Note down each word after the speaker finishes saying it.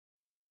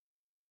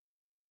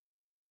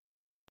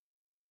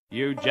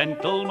You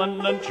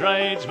gentlemen and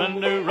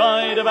tradesmen who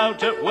ride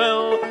about at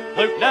will,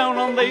 look down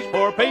on these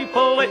poor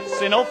people,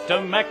 it's enough to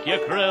make you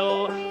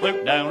krill.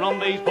 Look down on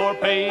these poor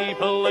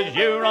people as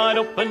you ride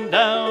up and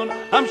down.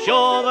 I'm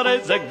sure that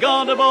it's a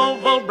God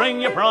above will bring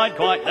your pride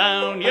quite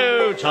down.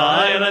 You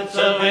tyrants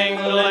of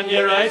England,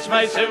 your race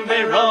may soon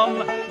be run.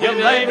 You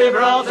may be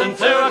brought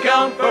into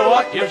account for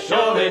what you've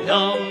surely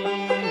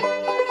done.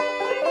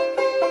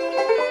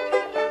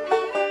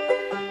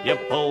 You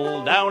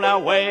pull down our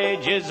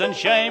wages and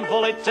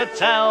shameful it to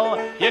tell.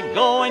 You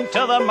go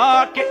into the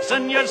markets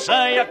and you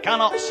say you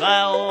cannot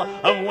sell.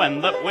 And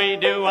when that we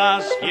do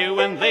ask you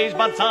when these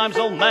bad times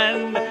will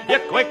mend, you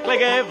quickly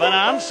give an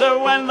answer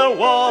when the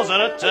war's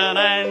at an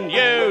end.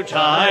 You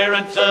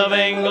tyrants of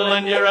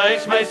England, your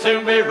race may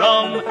soon be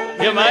run.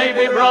 You may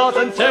be brought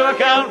into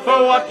account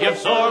for what you've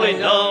sorely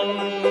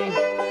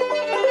done.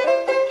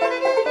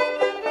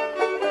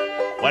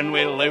 When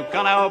we look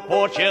on our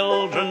poor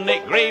children,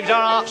 it grieves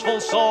our hearts full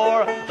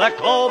sore. Their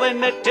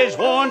clothing it is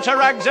worn to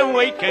rags and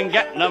we can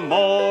get no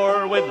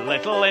more. With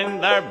little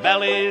in their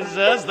bellies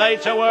as they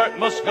to work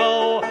must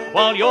go,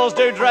 while yours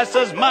do dress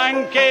as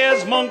manky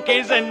as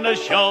monkeys in the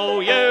show.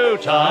 You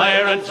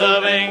tyrants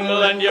of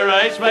England, your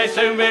race may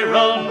soon be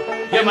run.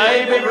 You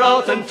may be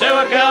brought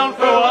into account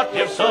for what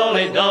you've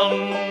sorely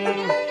done.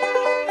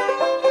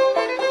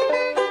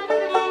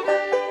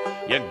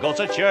 You go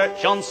to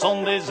church on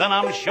Sundays and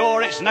I'm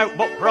sure it's nought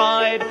but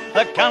pride.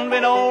 There can be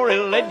no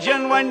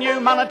religion when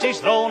humanity's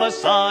thrown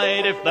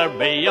aside. If there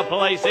be a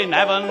place in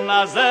heaven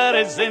as there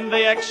is in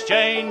the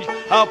exchange,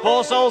 our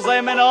poor souls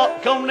they may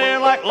not come near,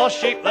 like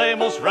lost sheep they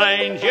must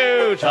range.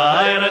 You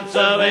tyrants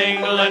of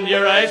England,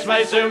 your race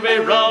may soon be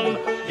run.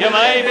 You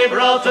may be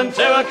brought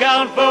into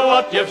account for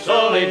what you've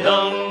sorely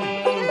done.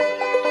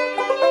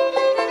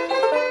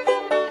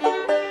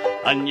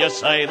 And you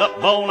say that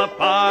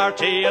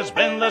Bonaparte has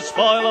been the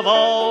spoil of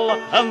all,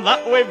 and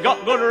that we've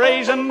got good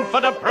reason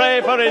for to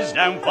pray for his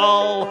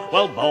downfall.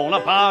 Well,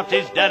 Bonaparte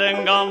is dead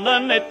and gone,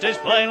 and it is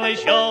plainly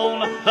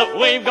shown that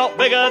we've got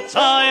bigger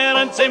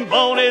tyrants in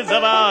bonies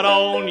of our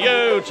own.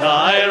 You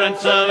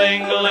tyrants of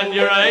England,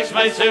 your race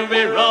may soon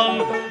be run.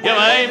 You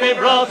may be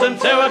brought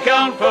into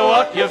account for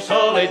what you've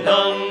sorely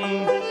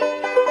done.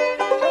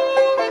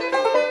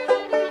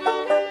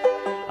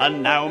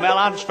 And now, my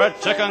lads, for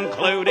to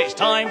conclude, it's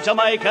time to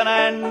make an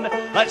end.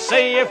 Let's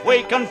see if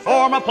we can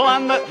form a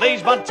plan that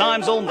these bad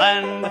times will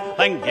mend.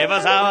 Then give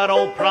us our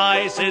old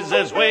prices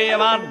as we have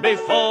had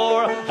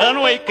before,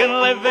 and we can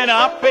live in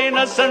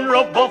happiness and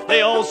rub off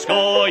the old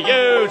score.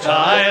 You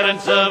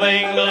tyrants of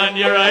England,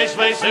 your race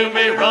may soon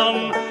be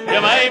run.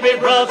 You may be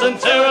brought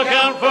into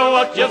account for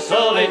what you've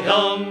sorely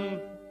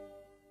done.